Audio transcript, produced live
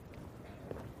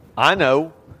I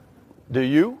know. Do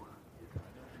you?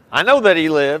 I know that He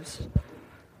lives.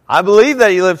 I believe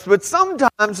that He lives. But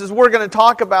sometimes, as we're going to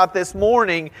talk about this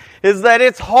morning, is that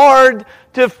it's hard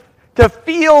to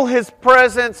feel His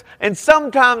presence, and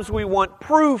sometimes we want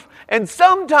proof, and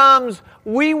sometimes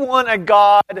we want a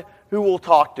God who will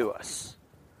talk to us.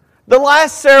 The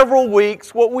last several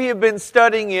weeks, what we have been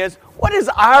studying is, what is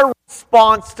our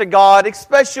response to God,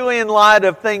 especially in light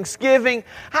of Thanksgiving?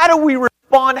 How do we respond?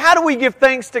 How do we give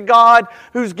thanks to God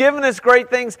who's given us great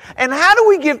things? And how do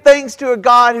we give thanks to a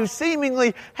God who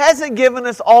seemingly hasn't given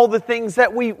us all the things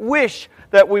that we wish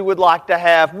that we would like to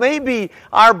have? Maybe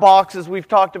our box, as we've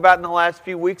talked about in the last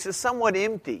few weeks, is somewhat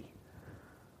empty.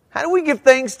 How do we give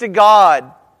thanks to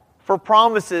God for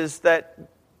promises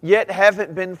that yet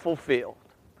haven't been fulfilled?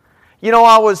 You know,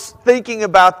 I was thinking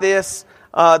about this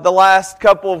the last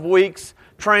couple of weeks,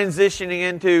 transitioning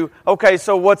into, okay,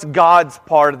 so what's God's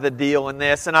part of the deal in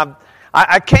this? And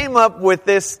I came up with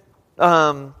this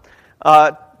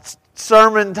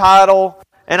sermon title,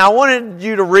 and I wanted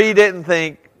you to read it and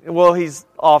think, well, he's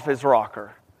off his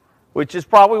rocker, which is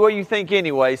probably what you think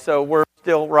anyway, so we're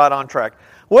still right on track.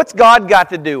 What's God got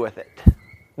to do with it?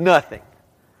 Nothing.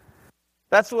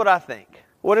 That's what I think.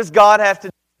 What does God have to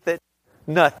do with it?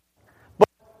 Nothing. But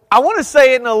I want to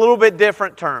say it in a little bit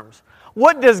different terms.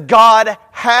 What does God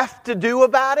have to do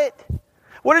about it?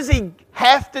 What does He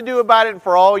have to do about it? And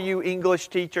for all you English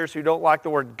teachers who don't like the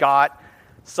word got,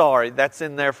 sorry, that's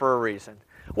in there for a reason.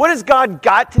 What has God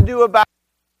got to do about it?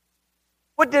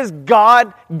 What does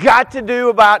God got to do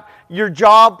about your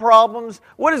job problems?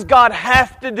 What does God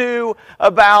have to do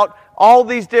about all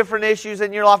these different issues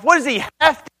in your life? What does He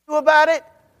have to do about it?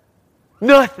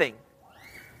 Nothing.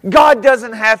 God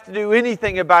doesn't have to do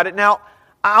anything about it. Now,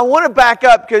 I want to back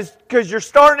up because you're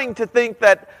starting to think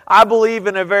that I believe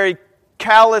in a very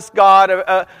callous God,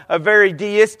 a very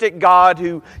deistic God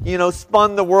who,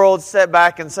 spun the world, set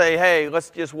back and say, hey, let's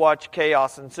just watch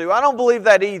chaos ensue. I don't believe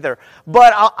that either.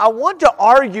 But I want to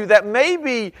argue that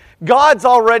maybe God's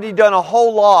already done a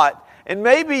whole lot, and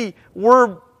maybe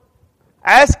we're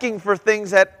asking for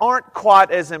things that aren't quite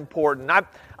as important.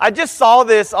 I just saw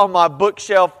this on my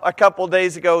bookshelf a couple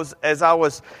days ago as I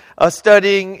was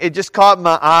studying. It just caught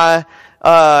my eye.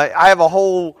 I have a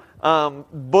whole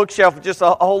bookshelf, just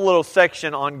a whole little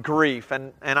section on grief.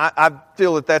 And I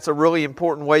feel that that's a really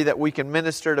important way that we can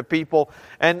minister to people.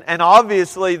 And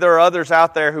obviously there are others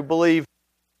out there who believe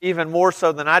even more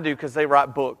so than I do because they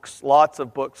write books, lots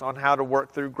of books on how to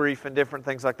work through grief and different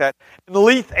things like that. And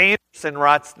Leith Anderson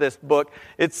writes this book.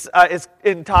 It's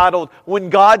entitled,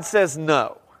 When God Says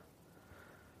No.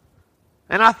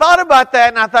 And I thought about that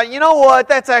and I thought, you know what,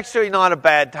 that's actually not a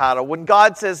bad title, When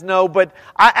God Says No, but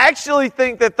I actually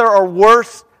think that there are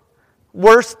worse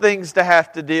things to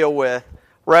have to deal with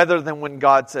rather than when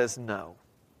God says no.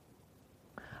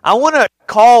 I want to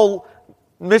call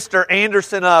Mr.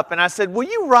 Anderson up and I said, will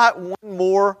you write one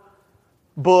more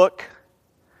book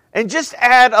and just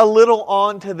add a little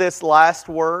on to this last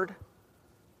word?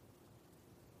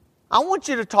 I want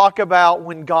you to talk about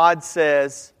when God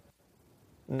says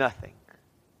nothing.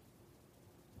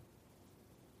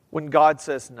 When God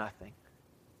says nothing.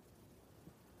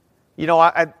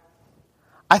 I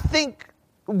think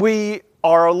we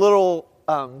are a little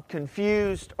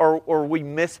confused or we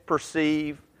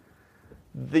misperceive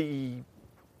the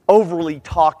overly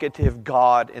talkative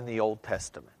God in the Old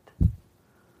Testament.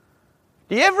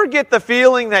 Do you ever get the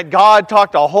feeling that God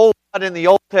talked a whole lot in the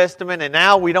Old Testament and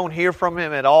now we don't hear from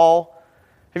Him at all?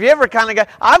 Have you ever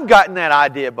I've gotten that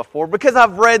idea before because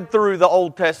I've read through the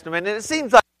Old Testament and it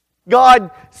seems like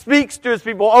God speaks to His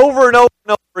people over and over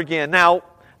and over again. Now,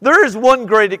 there is one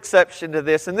great exception to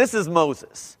this, and this is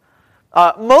Moses.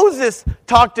 Moses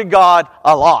talked to God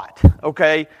a lot,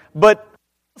 okay? But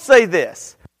I'll say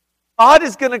this. God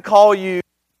is going to call you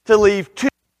to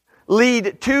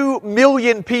lead 2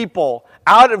 million people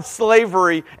out of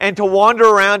slavery and to wander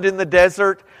around in the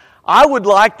desert. I would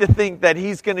like to think that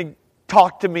He's going to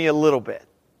talk to me a little bit,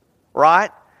 right?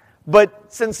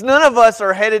 But since none of us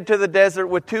are headed to the desert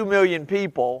with 2 million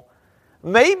people,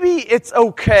 maybe it's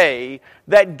okay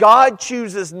that God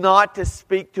chooses not to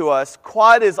speak to us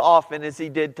quite as often as He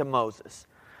did to Moses.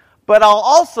 But I'll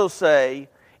also say,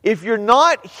 if you're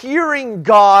not hearing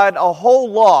God a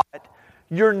whole lot,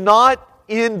 you're not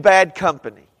in bad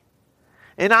company.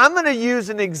 And I'm going to use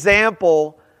an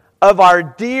example of our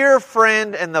dear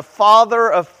friend and the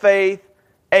father of faith,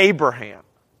 Abraham.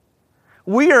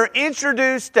 We are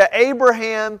introduced to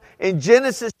Abraham in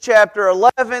Genesis chapter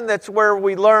 11. That's where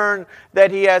we learn that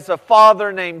he has a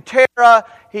father named Terah.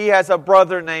 He has a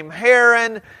brother named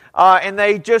Haran. And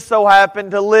they just so happen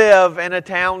to live in a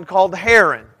town called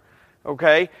Haran.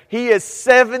 Okay? He is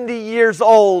 70 years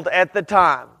old at the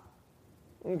time.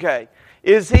 Okay.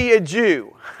 Is he a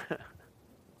Jew?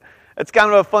 That's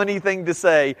kind of a funny thing to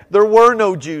say. There were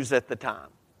no Jews at the time.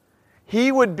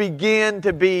 He would begin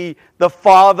to be the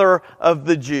father of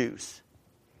the Jews.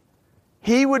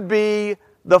 He would be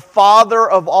the father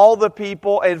of all the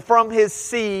people, and from his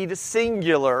seed,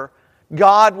 singular,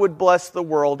 God would bless the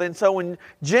world. And so in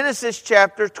Genesis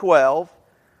chapter 12,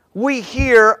 we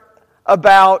hear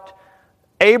about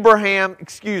Abram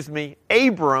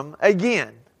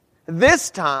again.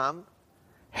 This time,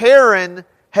 Haran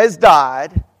has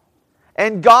died,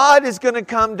 and God is going to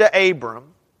come to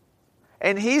Abram,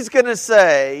 and He's going to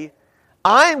say,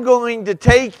 I'm going to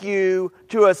take you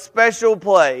to a special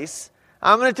place.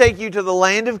 I'm going to take you to the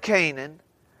land of Canaan,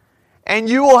 and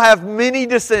you will have many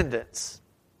descendants.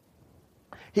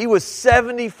 He was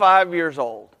 75 years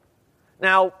old.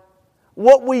 Now,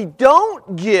 what we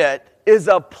don't get is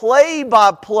a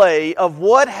play-by-play of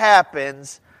what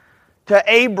happens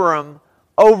to Abram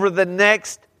over the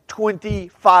next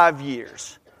 25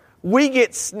 years. We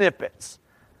get snippets.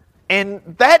 And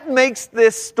that makes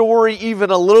this story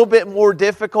even a little bit more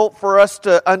difficult for us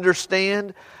to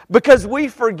understand, because we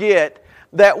forget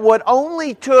that what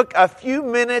only took a few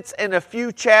minutes and a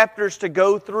few chapters to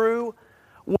go through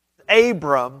was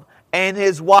Abram and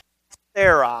his wife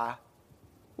Sarai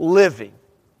living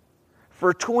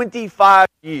for 25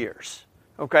 years.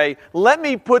 Okay, let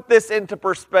me put this into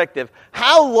perspective.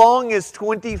 How long is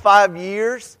 25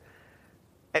 years?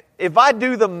 If I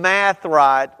do the math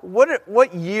right,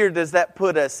 what year does that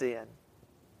put us in?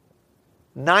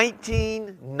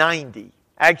 1990.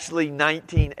 Actually,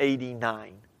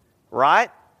 1989.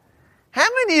 Right? How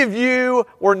many of you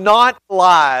were not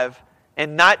alive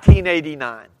in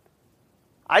 1989?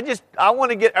 I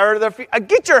want to get out of there.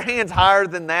 Get your hands higher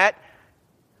than that.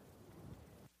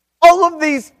 All of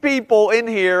these people in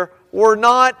here were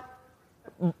not...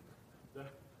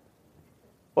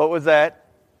 What was that?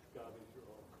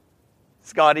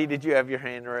 Scotty, did you have your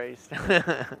hand raised?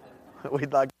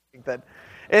 We'd like to think that.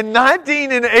 In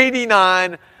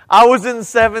 1989, I was in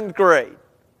 7th grade.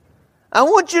 I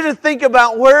want you to think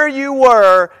about where you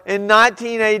were in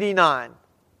 1989.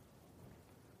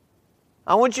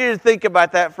 I want you to think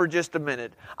about that for just a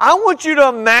minute. I want you to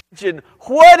imagine,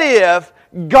 what if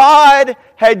God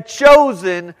had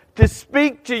chosen to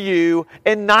speak to you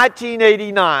in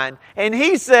 1989, and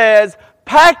He says,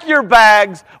 pack your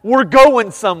bags, we're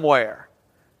going somewhere.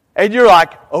 And you're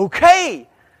like, okay,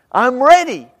 I'm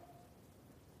ready.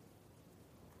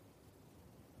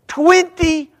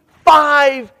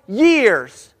 25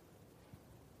 years.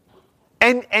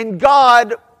 And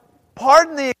God,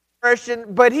 pardon the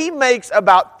expression, but He makes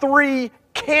about 3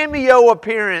 cameo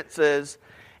appearances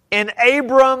in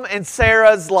Abram and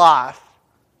Sarah's life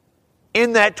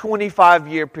in that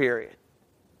 25-year period.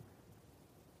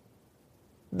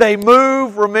 They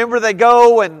move, remember they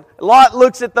go, and Lot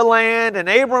looks at the land, and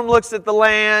Abram looks at the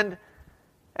land,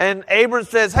 and Abram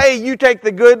says, hey, you take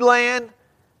the good land.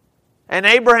 And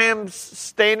Abraham's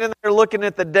standing there looking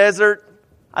at the desert.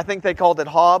 I think they called it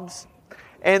Hobbs.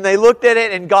 And they looked at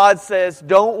it, and God says,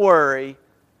 don't worry,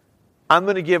 I'm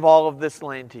going to give all of this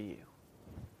land to you.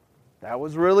 That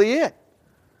was really it.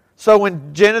 So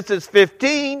in Genesis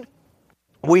 15,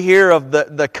 we hear of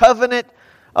the covenant.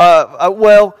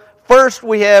 First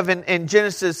we have in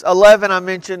Genesis 11, I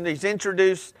mentioned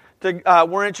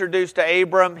we're introduced to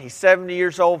Abram. He's 70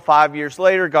 years old. 5 years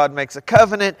later, God makes a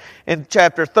covenant. In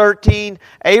chapter 13,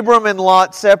 Abram and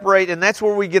Lot separate, and that's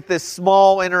where we get this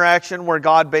small interaction where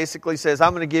God basically says,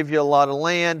 I'm going to give you a lot of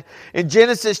land. In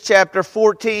Genesis chapter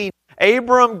 14,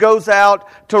 Abram goes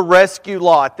out to rescue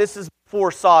Lot. This is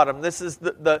before Sodom. This is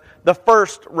the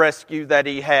first rescue that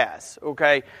he has.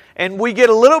 Okay? And we get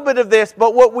a little bit of this,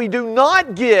 but what we do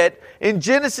not get in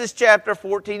Genesis chapter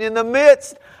 14, in the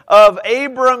midst of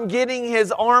Abram getting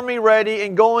his army ready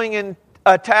and going and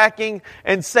attacking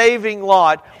and saving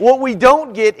Lot, what we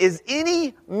don't get is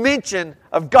any mention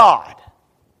of God.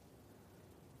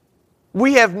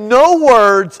 We have no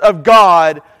words of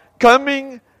God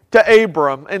coming to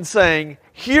Abram and saying,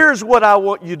 here's what I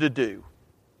want you to do.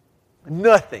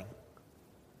 Nothing.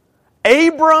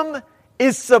 Abram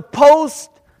is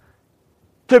supposed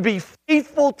to be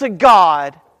faithful to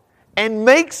God and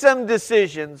make some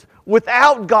decisions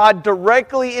without God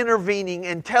directly intervening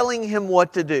and telling him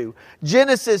what to do.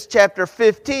 Genesis chapter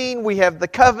 15, we have the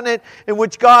covenant in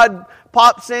which God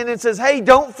pops in and says, hey,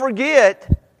 don't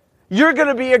forget, you're going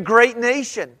to be a great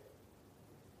nation.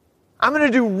 I'm going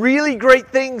to do really great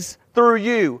things through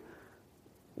you.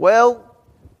 Well,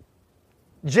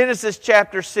 Genesis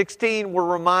chapter 16, we're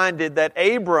reminded that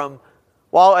Abram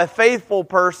while a faithful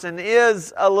person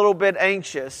is a little bit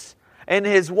anxious, and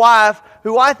his wife,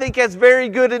 who I think has very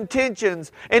good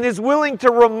intentions and is willing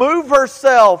to remove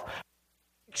herself,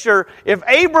 sure, if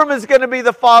Abram is going to be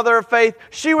the father of faith,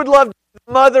 she would love to be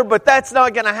the mother, but that's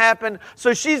not going to happen.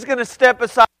 So she's going to step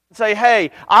aside and say,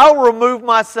 hey, I'll remove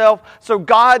myself so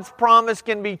God's promise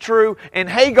can be true and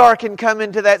Hagar can come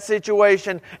into that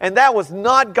situation. And that was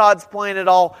not God's plan at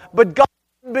all, but God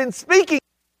had been speaking.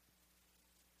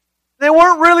 They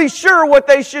weren't really sure what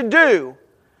they should do.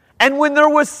 And when there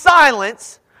was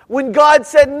silence, when God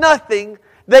said nothing,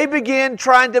 they began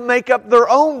trying to make up their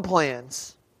own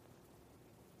plans.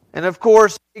 And of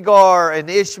course, Hagar and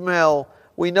Ishmael,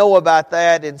 we know about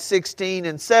that in 16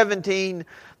 and 17.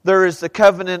 There is the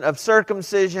covenant of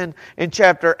circumcision. In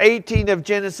chapter 18 of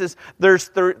Genesis, there's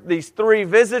these three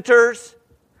visitors.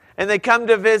 And they come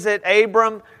to visit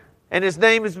Abram. And his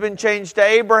name has been changed to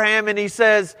Abraham. And he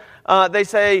says, they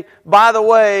say, by the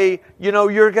way,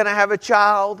 you're going to have a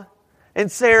child. And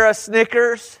Sarah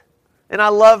snickers. And I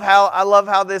love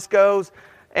how this goes.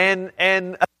 And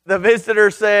the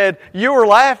visitor said, you were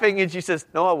laughing. And she says,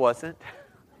 no, I wasn't.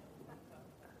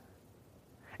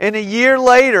 And a year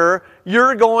later,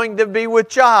 you're going to be with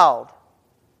child.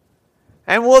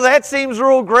 And well, that seems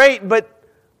real great. But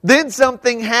then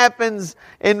something happens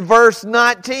in verse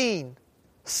 19.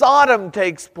 Sodom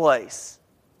takes place.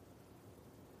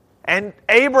 And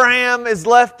Abraham is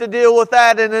left to deal with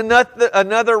that and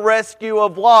another rescue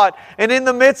of Lot. And in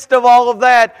the midst of all of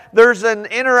that, there's an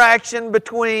interaction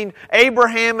between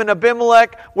Abraham and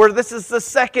Abimelech, where this is the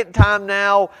second time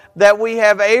now that we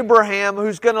have Abraham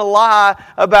who's going to lie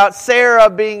about Sarah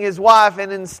being his wife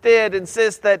and instead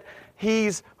insist that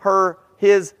he's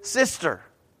his sister.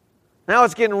 Now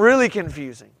it's getting really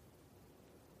confusing.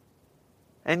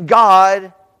 And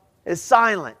God is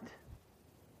silent.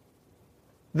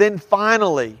 Then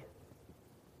finally,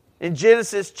 in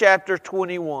Genesis chapter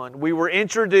 21, we were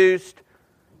introduced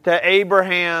to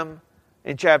Abraham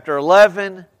in chapter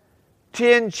 11,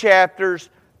 10 chapters,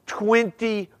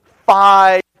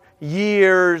 25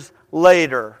 years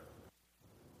later.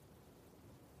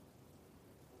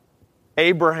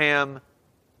 Abraham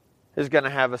is going to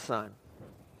have a son.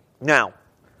 Now,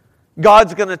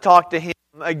 God's going to talk to him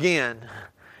again.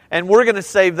 And we're going to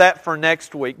save that for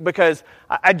next week because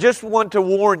I just want to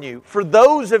warn you, for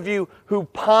those of you who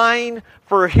pine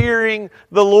for hearing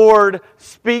the Lord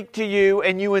speak to you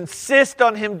and you insist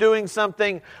on Him doing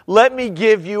something, let me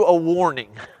give you a warning.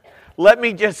 Let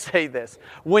me just say this.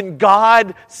 When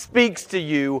God speaks to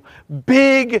you,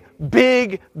 big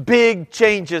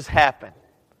changes happen.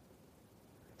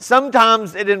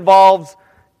 Sometimes it involves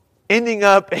ending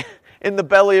up in the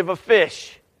belly of a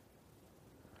fish.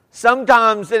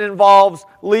 Sometimes it involves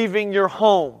leaving your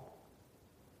home.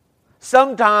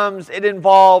 Sometimes it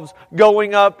involves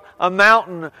going up a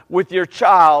mountain with your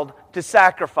child to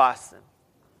sacrifice them.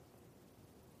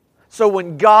 So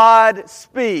when God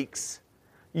speaks,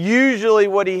 usually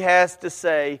what He has to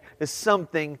say is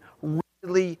something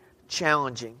really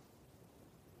challenging,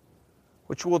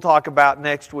 which we'll talk about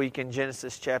next week in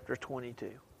Genesis chapter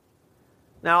 22.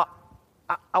 Now,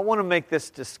 I want to make this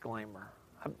disclaimer.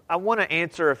 I want to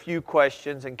answer a few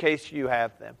questions in case you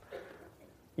have them.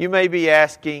 You may be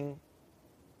asking,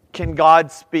 can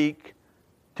God speak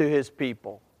to His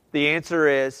people? The answer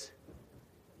is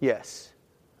yes.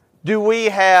 Do we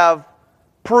have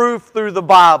proof through the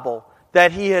Bible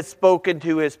that He has spoken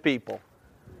to His people?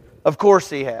 Of course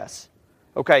He has.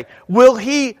 Okay. Will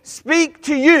He speak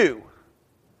to you?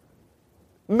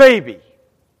 Maybe.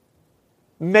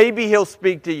 Maybe He'll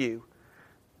speak to you.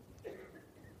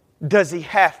 Does He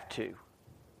have to?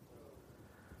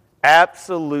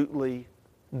 Absolutely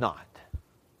not.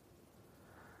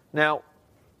 Now,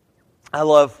 I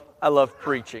love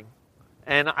preaching.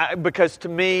 And because to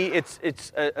me,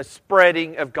 it's a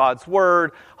spreading of God's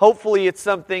Word. Hopefully it's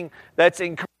something that's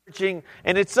encouraging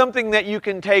and it's something that you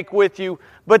can take with you.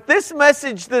 But this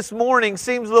message this morning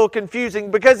seems a little confusing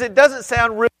because it doesn't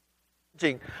sound really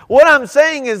encouraging. What I'm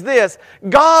saying is this: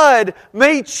 God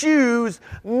may choose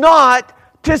not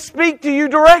to speak to you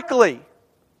directly.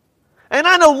 And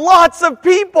I know lots of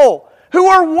people who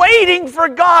are waiting for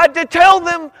God to tell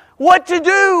them what to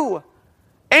do.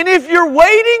 And if you're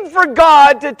waiting for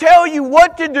God to tell you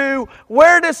what to do,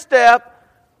 where to step,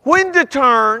 when to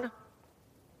turn,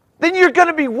 then you're going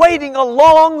to be waiting a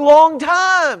long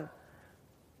time.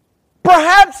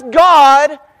 Perhaps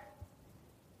God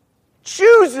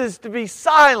chooses to be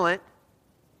silent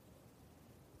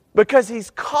because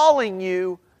He's calling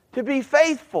you to be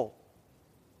faithful.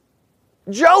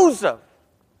 Joseph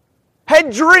had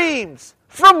dreams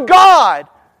from God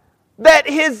that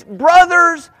his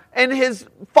brothers and his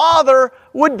father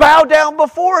would bow down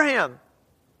before him.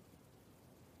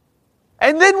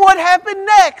 And then what happened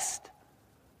next?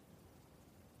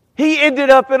 He ended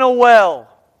up in a well.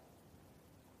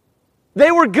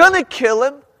 They were going to kill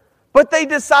him, but they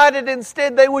decided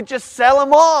instead they would just sell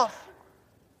him off.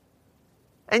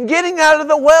 And getting out of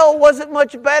the well wasn't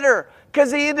much better,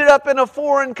 because he ended up in a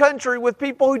foreign country with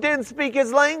people who didn't speak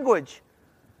his language.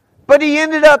 But he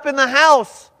ended up in the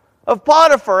house of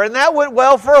Potiphar, and that went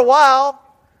well for a while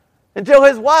until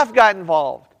his wife got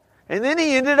involved. And then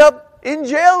he ended up in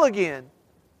jail again.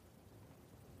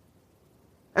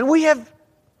 And we have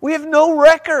no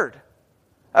record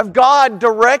of God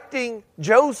directing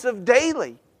Joseph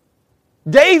daily.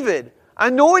 David,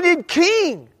 anointed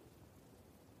king.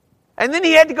 And then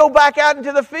he had to go back out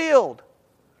into the field.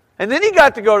 And then he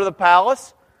got to go to the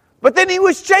palace. But then he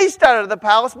was chased out of the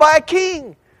palace by a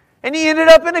king. And he ended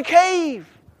up in a cave.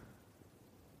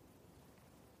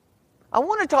 I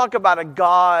want to talk about a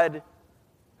God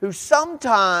who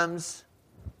sometimes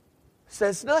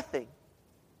says nothing.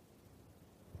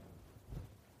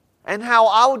 And how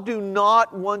I do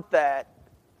not want that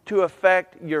to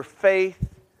affect your faith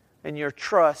and your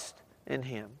trust in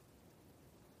Him.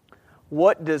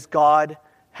 What does God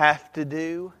have to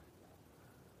do?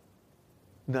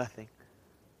 Nothing.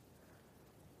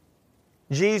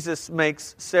 Jesus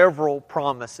makes several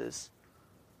promises.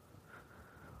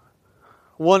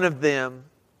 One of them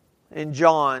in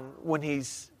John, when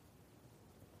he's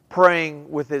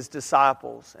praying with his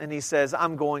disciples, and he says,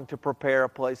 I'm going to prepare a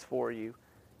place for you.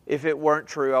 If it weren't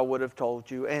true, I would have told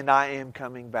you, and I am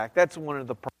coming back. That's one of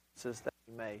the promises that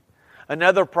He made.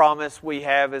 Another promise we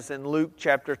have is in Luke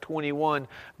chapter 21,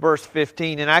 verse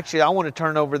 15. And actually, I want to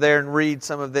turn over there and read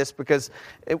some of this because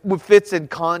it fits in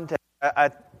context.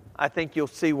 I think you'll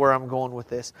see where I'm going with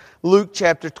this. Luke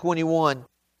chapter 21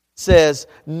 says,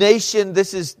 "Nation,"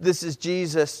 this is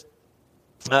Jesus.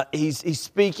 He's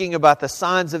speaking about the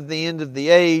signs of the end of the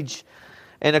age.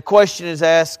 And a question is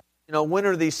asked, when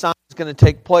are these signs going to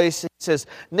take place? It says,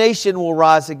 "Nation will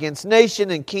rise against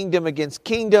nation and kingdom against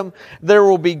kingdom. There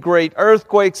will be great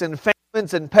earthquakes and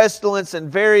famines and pestilence in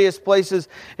various places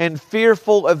and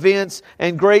fearful events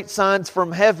and great signs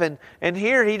from heaven." And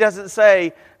here he doesn't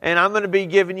say, and I'm going to be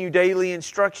giving you daily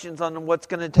instructions on what's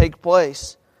going to take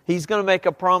place. He's going to make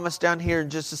a promise down here in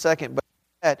just a second.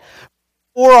 But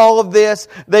for all of this,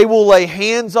 they will lay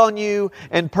hands on you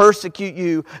and persecute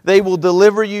you. They will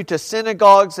deliver you to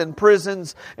synagogues and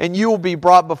prisons, and you will be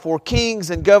brought before kings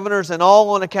and governors, and all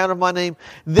on account of my name.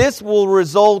 This will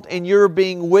result in your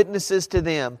being witnesses to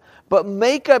them. But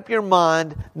make up your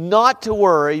mind not to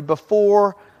worry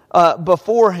beforehand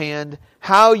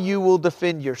how you will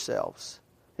defend yourselves.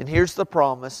 And here's the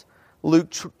promise, Luke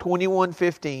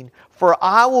 21:15. "For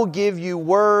I will give you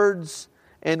words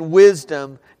and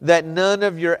wisdom that none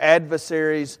of your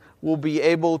adversaries will be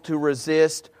able to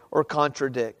resist or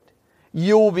contradict.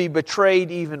 You will be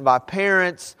betrayed even by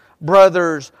parents,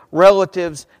 brothers,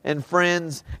 relatives, and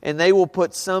friends, and they will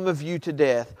put some of you to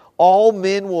death. All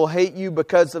men will hate you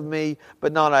because of me,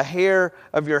 but not a hair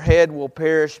of your head will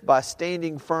perish. By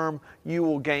standing firm, you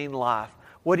will gain life."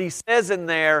 What he says in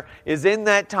there is, in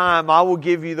that time, I will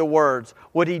give you the words.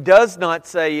 What he does not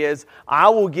say is, I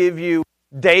will give you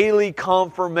daily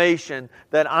confirmation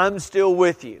that I'm still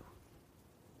with you.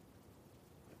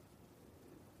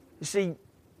 You see,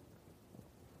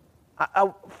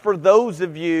 for those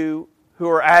of you who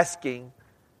are asking,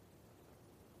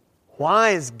 why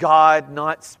is God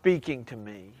not speaking to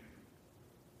me?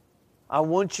 I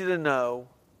want you to know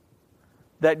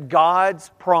that God's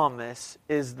promise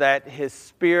is that His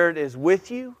Spirit is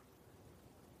with you,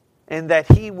 and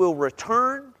that He will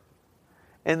return,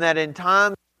 and that in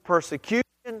times of persecution,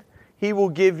 He will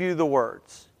give you the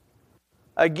words.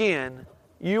 Again,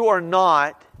 you are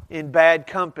not in bad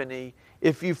company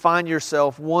if you find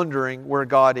yourself wondering where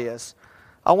God is.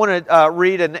 I want to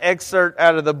read an excerpt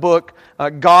out of the book,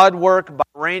 God Work by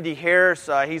Randy Harris.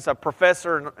 He's a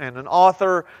professor and an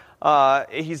author.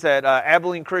 He's at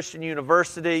Abilene Christian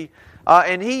University.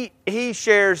 And he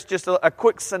shares just a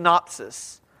quick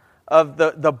synopsis of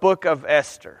the book of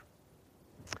Esther.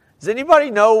 Does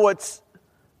anybody know what's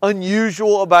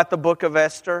unusual about the book of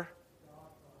Esther?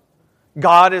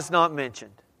 God is not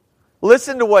mentioned.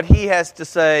 Listen to what he has to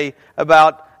say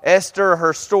about Esther,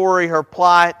 her story, her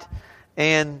plight,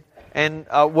 and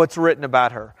what's written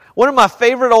about her. One of my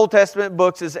favorite Old Testament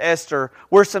books is Esther,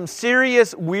 where some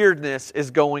serious weirdness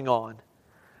is going on.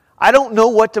 I don't know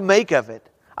what to make of it.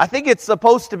 I think it's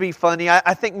supposed to be funny.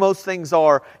 I think most things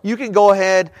are. You can go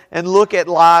ahead and look at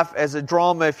life as a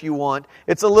drama if you want.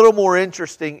 It's a little more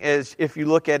interesting as if you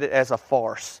look at it as a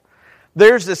farce.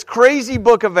 There's this crazy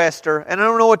book of Esther, and I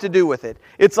don't know what to do with it.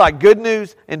 It's like good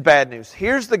news and bad news.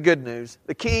 Here's the good news.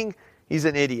 The king, he's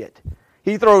an idiot.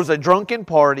 He throws a drunken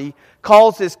party,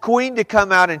 calls his queen to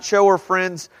come out and show her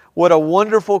friends what a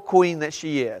wonderful queen that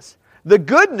she is. The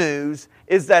good news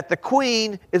is that the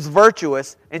queen is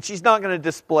virtuous and she's not going to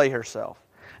display herself.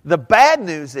 The bad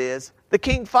news is the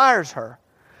king fires her.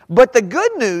 But the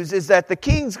good news is that the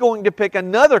king's going to pick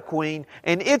another queen,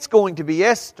 and it's going to be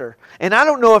Esther. And I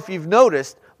don't know if you've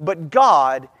noticed, but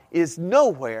God is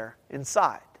nowhere in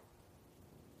sight.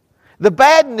 The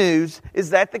bad news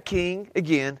is that the king,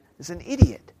 again, is an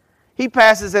idiot. He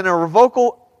passes an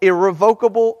irrevocable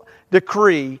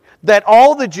decree that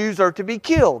all the Jews are to be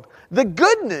killed. The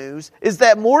good news is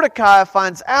that Mordecai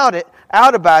finds out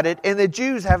about it, and the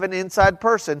Jews have an inside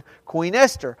person, Queen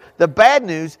Esther. The bad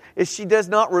news is she does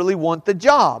not really want the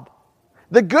job.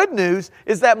 The good news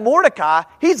is that Mordecai,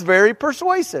 he's very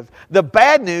persuasive. The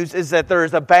bad news is that there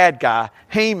is a bad guy,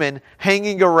 Haman,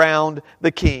 hanging around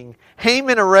the king.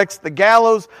 Haman erects the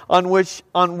gallows on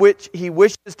which he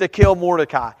wishes to kill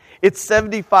Mordecai. It's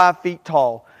 75 feet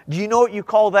tall. Do you know what you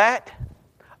call that?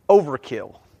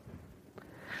 Overkill.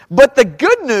 But the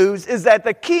good news is that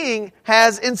the king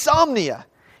has insomnia.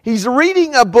 He's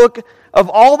reading a book of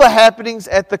all the happenings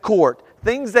at the court,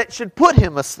 things that should put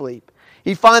him asleep.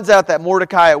 He finds out that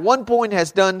Mordecai at one point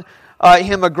has done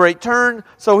him a great turn,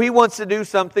 so he wants to do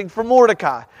something for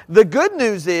Mordecai. The good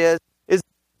news is the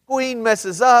queen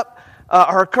messes up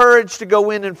her courage to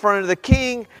go in front of the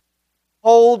king,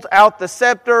 holds out the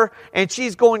scepter, and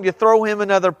she's going to throw him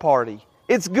another party.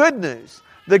 It's good news.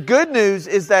 The good news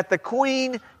is that the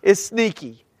queen is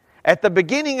sneaky. At the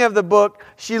beginning of the book,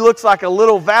 she looks like a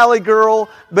little valley girl,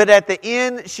 but at the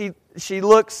end, she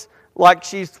looks like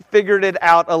she's figured it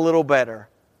out a little better.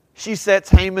 She sets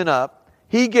Haman up.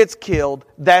 He gets killed.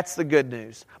 That's the good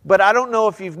news. But I don't know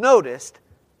if you've noticed,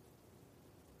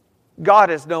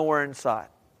 God is nowhere in sight.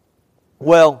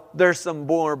 Well, there's some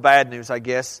more bad news, I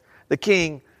guess. The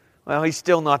king, well, he's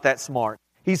still not that smart.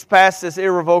 He's passed this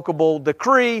irrevocable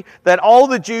decree that all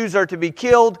the Jews are to be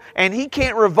killed, and he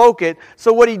can't revoke it.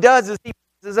 So what he does is he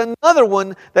passes another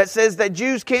one that says that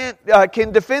Jews can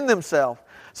defend themselves.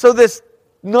 So this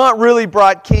not really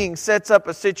bright king sets up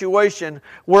a situation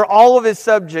where all of his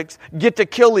subjects get to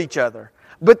kill each other.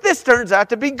 But this turns out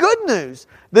to be good news.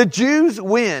 The Jews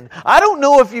win. I don't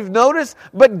know if you've noticed,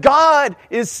 but God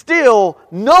is still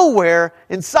nowhere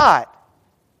in sight.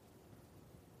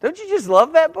 Don't you just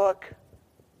love that book?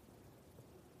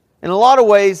 In a lot of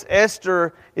ways,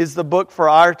 Esther is the book for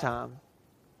our time.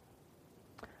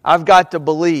 I've got to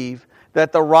believe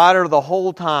that the writer the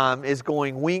whole time is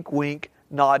going wink, wink,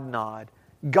 nod, nod.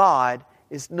 God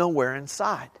is nowhere in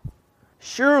sight.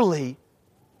 Surely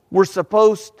we're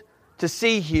supposed to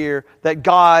see here that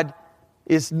God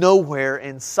is nowhere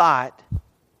in sight,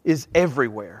 is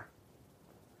everywhere.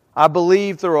 I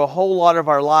believe through a whole lot of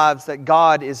our lives that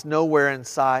God is nowhere in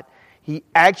sight. He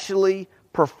actually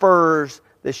prefers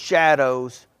the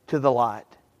shadows to the light.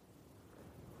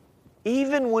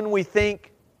 Even when we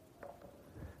think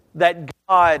that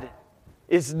God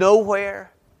is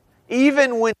nowhere,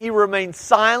 even when He remains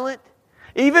silent,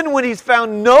 even when He's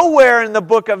found nowhere in the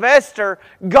book of Esther,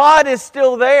 God is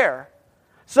still there.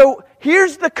 So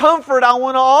here's the comfort I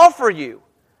want to offer you.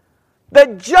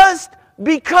 That just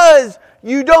because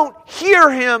you don't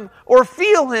hear Him or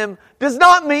feel Him does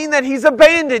not mean that He's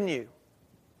abandoned you.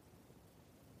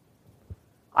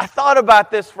 I thought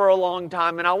about this for a long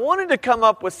time, and I wanted to come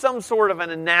up with some sort of an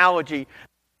analogy to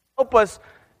help us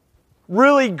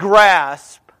really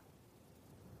grasp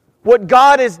what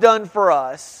God has done for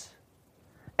us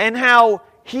and how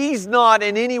He's not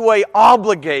in any way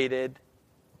obligated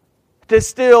to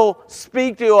still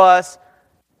speak to us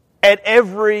at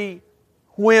every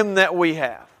whim that we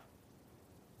have.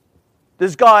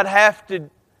 Does God have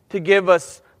to give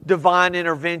us divine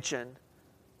intervention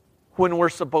when we're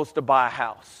supposed to buy a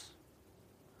house?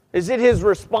 Is it His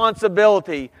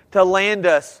responsibility to land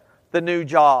us the new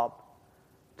job?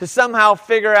 To somehow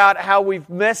figure out how we've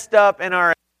messed up in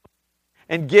our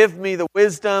and give me the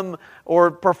wisdom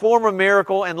or perform a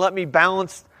miracle and let me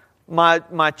balance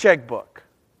my checkbook?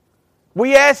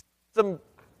 We ask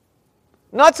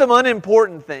not some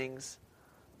unimportant things,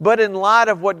 but in light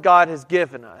of what God has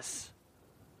given us,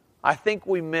 I think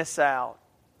we miss out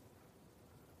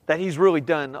that He's really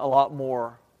done a lot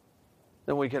more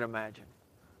than we can imagine.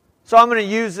 So I'm going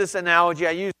to use this analogy.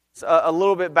 I used this a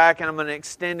little bit back, and I'm going to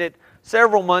extend it.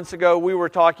 Several months ago, we were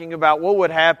talking about what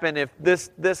would happen if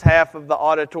this half of the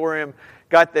auditorium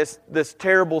got this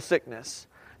terrible sickness.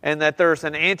 and that there's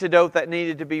an antidote that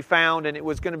needed to be found, and it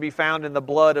was going to be found in the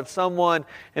blood of someone.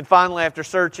 And finally, after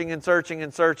searching and searching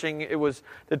and searching, it was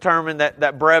determined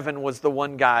that Brevin was the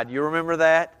one guy. You remember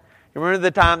that? You remember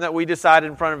the time that we decided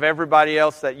in front of everybody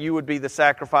else that you would be the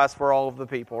sacrifice for all of the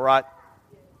people, right?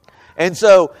 And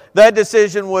so that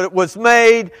decision was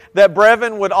made that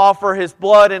Brevin would offer his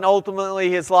blood and ultimately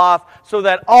his life so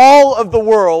that all of the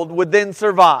world would then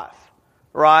survive,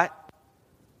 right?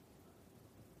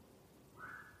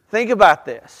 Think about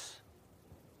this.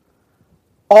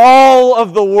 All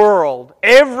of the world,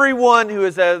 everyone who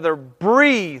has ever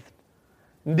breathed,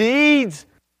 needs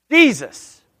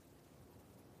Jesus.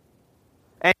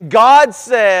 And God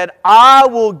said, I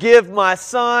will give my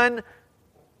Son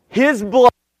His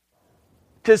blood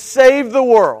to save the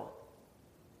world.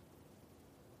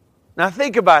 Now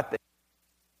think about this.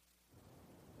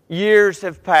 Years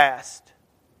have passed.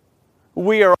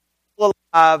 We are all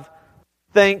alive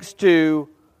thanks to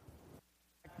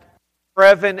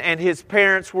Brevin and his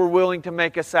parents were willing to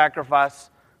make a sacrifice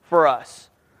for us.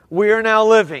 We are now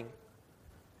living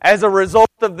as a result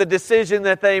of the decision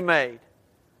that they made.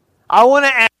 I want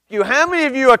to ask you, how many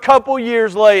of you a couple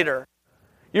years later,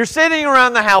 you're sitting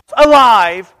around the house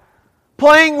alive,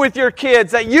 playing with your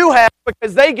kids that you have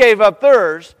because they gave up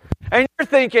theirs, and you're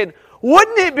thinking,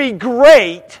 wouldn't it be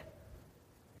great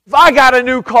if I got a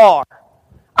new car?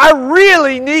 I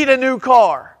really need a new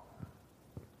car.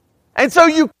 And so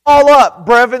you call up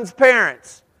Brevin's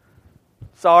parents.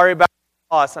 Sorry about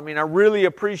the loss. I really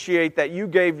appreciate that you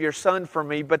gave your son for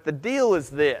me, but the deal is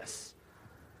this.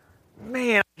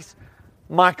 Man,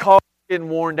 my car's getting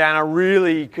worn down. I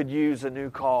really could use a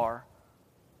new car.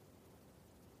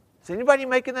 Is anybody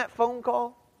making that phone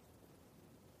call?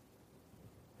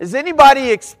 Is anybody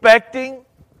expecting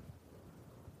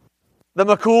the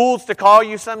McCools to call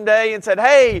you someday and said,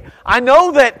 hey, I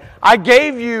know that I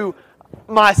gave you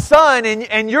my son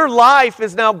and your life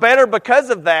is now better because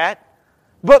of that,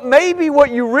 but maybe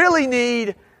what you really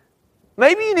need,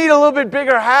 maybe you need a little bit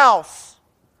bigger house.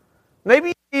 Maybe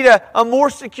you need a more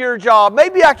secure job.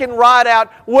 Maybe I can write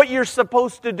out what you're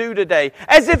supposed to do today.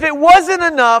 As if it wasn't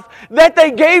enough that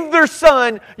they gave their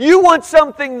son, you want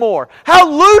something more. How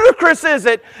ludicrous is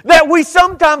it that we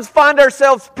sometimes find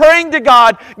ourselves praying to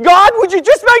God, God, would you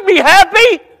just make me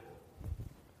happy?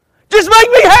 Just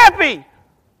make me happy.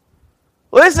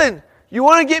 Listen, you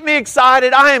want to get me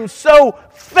excited? I am so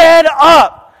fed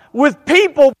up with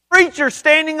people, preachers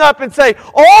standing up and say,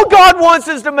 all God wants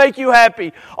is to make you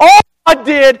happy. All God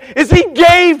did is He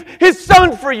gave His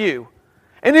Son for you.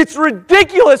 And it's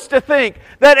ridiculous to think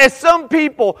that as some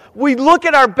people, we look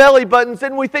at our belly buttons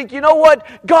and we think, you know what?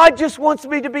 God just wants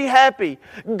me to be happy.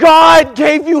 God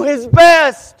gave you His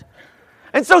best.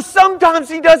 And so sometimes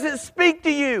He doesn't speak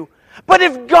to you. But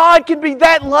if God can be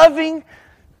that loving,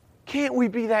 can't we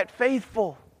be that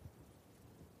faithful?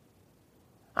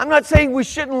 I'm not saying we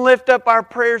shouldn't lift up our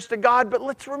prayers to God, but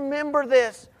let's remember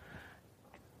this.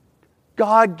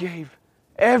 God gave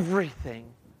everything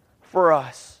for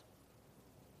us.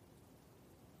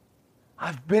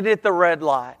 I've been at the red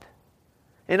light,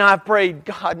 and I've prayed,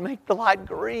 God, make the light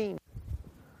green.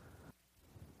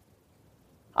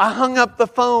 I hung up the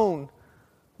phone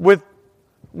with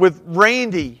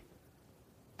Randy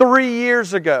 3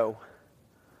 years ago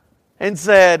and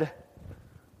said,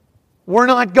 we're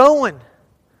not going.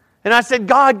 And I said,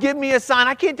 God, give me a sign.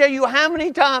 I can't tell you how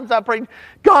many times I prayed,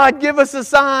 God, give us a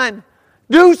sign.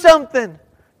 Do something.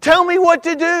 Tell me what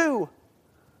to do.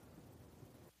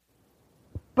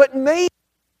 But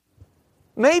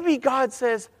maybe God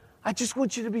says, I just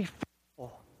want you to be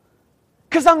faithful.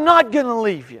 Because I'm not going to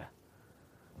leave you.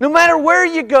 No matter where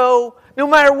you go, no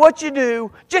matter what you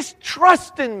do, just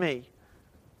trust in me.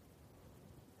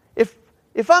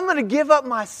 If I'm going to give up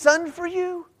my son for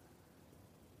you,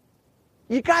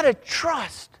 you got to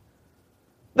trust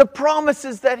the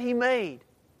promises that He made.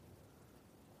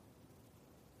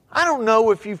 I don't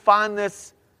know if you find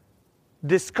this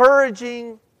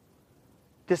discouraging,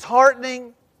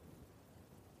 disheartening.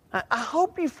 I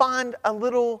hope you find a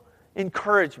little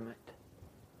encouragement.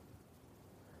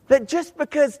 That just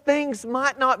because things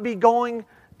might not be going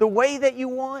the way that you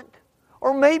want,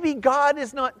 or maybe God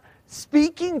is not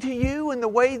speaking to you in the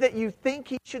way that you think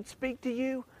He should speak to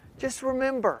you, just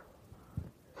remember,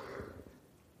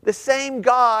 the same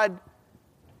God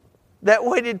that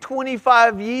waited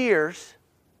 25 years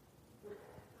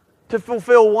to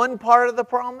fulfill one part of the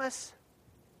promise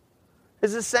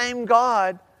is the same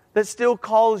God that still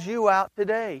calls you out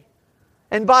today.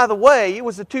 And by the way, it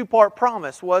was a 2-part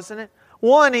promise, wasn't it?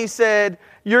 One, He said,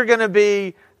 you're going to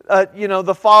be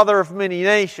the father of many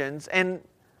nations. And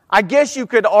I guess you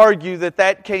could argue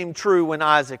that came true when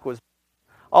Isaac was born.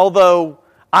 Although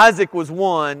Isaac was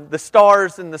one, the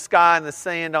stars in the sky and the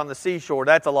sand on the seashore,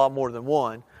 that's a lot more than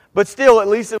one. But still, at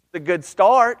least it was a good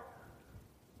start.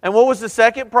 And what was the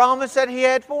second promise that he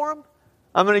had for him?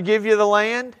 I'm going to give you the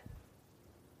land.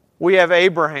 We have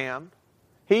Abraham.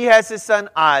 He has his son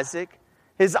Isaac.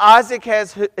 His Isaac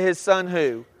has his son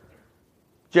who?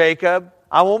 Jacob.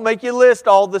 I won't make you list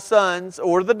all the sons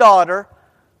or the daughter,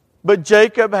 but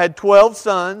Jacob had 12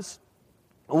 sons,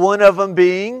 one of them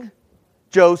being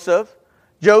Joseph.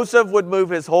 Joseph would move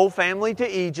his whole family to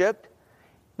Egypt.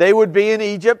 They would be in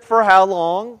Egypt for how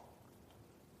long?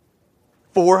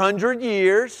 400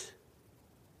 years.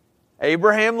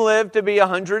 Abraham lived to be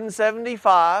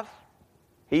 175.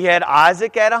 He had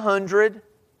Isaac at 100.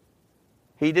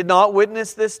 He did not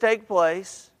witness this take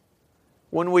place.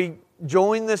 When we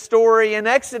join the story in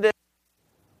Exodus,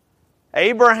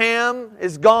 Abraham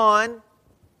is gone,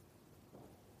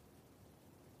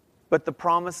 but the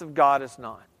promise of God is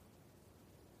not.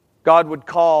 God would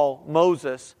call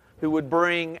Moses, who would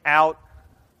bring out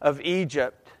of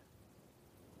Egypt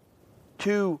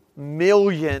 2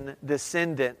 million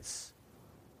descendants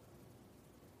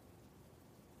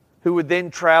who would then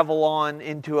travel on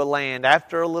into a land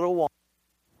after a little while.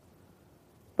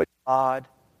 But God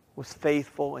was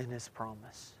faithful in His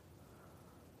promise.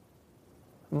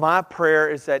 My prayer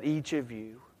is that each of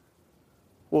you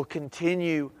will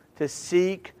continue to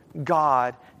seek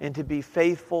God and to be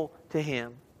faithful to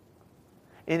Him.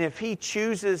 And if He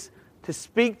chooses to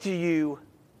speak to you,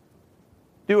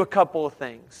 do a couple of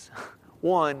things.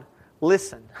 1,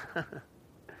 listen.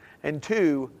 And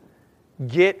 2,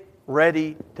 get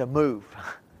ready to move.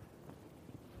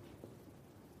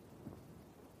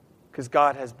 Because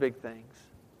God has big things.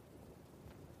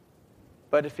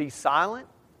 But if He's silent,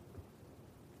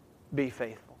 be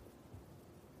faithful.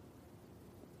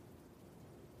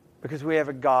 Because we have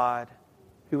a God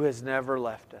who has never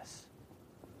left us.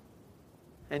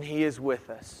 And He is with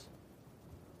us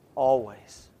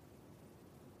always.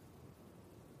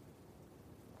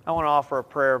 I want to offer a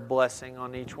prayer of blessing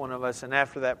on each one of us. And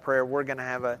after that prayer, we're going to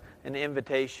have an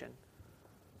invitation.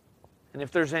 And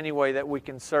if there's any way that we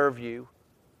can serve you,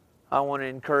 I want to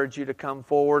encourage you to come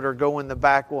forward or go in the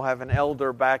back. We'll have an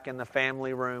elder back in the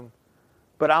family room.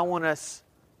 But I want us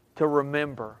to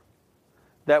remember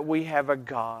that we have a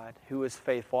God who is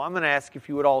faithful. I'm going to ask if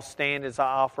you would all stand as I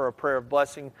offer a prayer of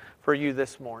blessing for you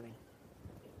this morning.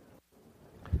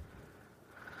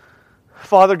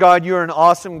 Father God, You're an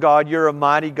awesome God. You're a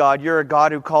mighty God. You're a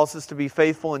God who calls us to be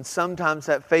faithful, and sometimes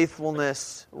that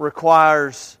faithfulness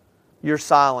requires Your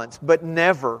silence, but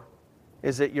never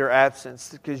is it Your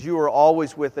absence, because You are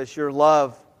always with us. Your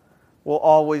love will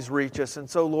always reach us. And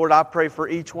so, Lord, I pray for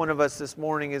each one of us this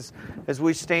morning as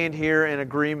we stand here in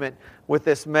agreement with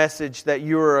this message that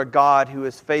You are a God who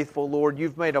is faithful. Lord,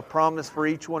 You've made a promise for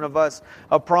each one of us,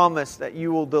 a promise that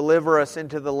You will deliver us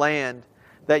into the land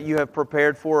that You have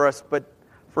prepared for us. But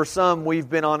for some, we've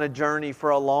been on a journey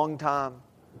for a long time.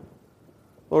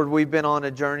 Lord, we've been on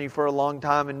a journey for a long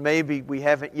time, and maybe we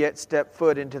haven't yet stepped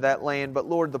foot into that land. But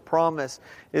Lord, the promise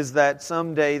is that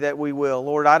someday that we will.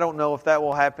 Lord, I don't know if that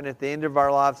will happen at the end of our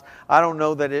lives. I don't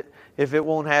know that if it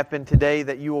won't happen today,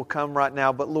 that You will come right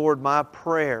now. But Lord, my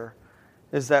prayer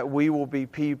is that we will be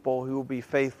people who will be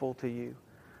faithful to You.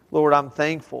 Lord, I'm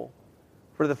thankful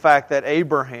for the fact that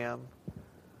Abraham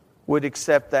would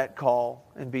accept that call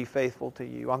and be faithful to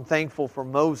You. I'm thankful for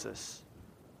Moses,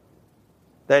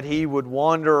 that he would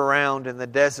wander around in the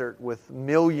desert with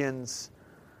millions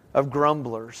of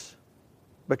grumblers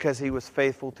because he was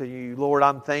faithful to You. Lord,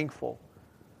 I'm thankful.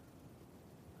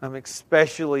 I'm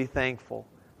especially thankful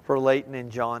for Leighton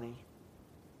and Johnny.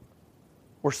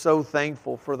 We're so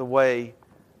thankful for the way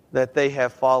that they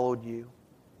have followed You,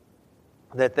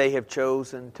 that they have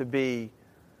chosen to be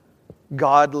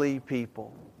godly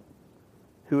people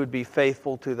who would be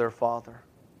faithful to their Father.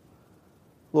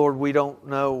 Lord, we don't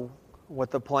know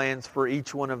what the plans for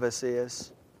each one of us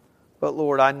is. But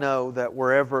Lord, I know that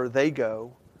wherever they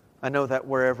go, I know that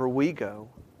wherever we go,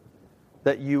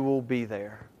 that You will be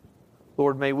there.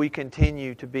 Lord, may we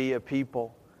continue to be a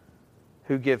people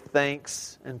who give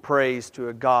thanks and praise to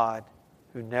a God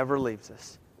who never leaves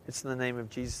us. It's in the name of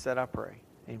Jesus that I pray.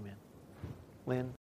 Amen. Lynn?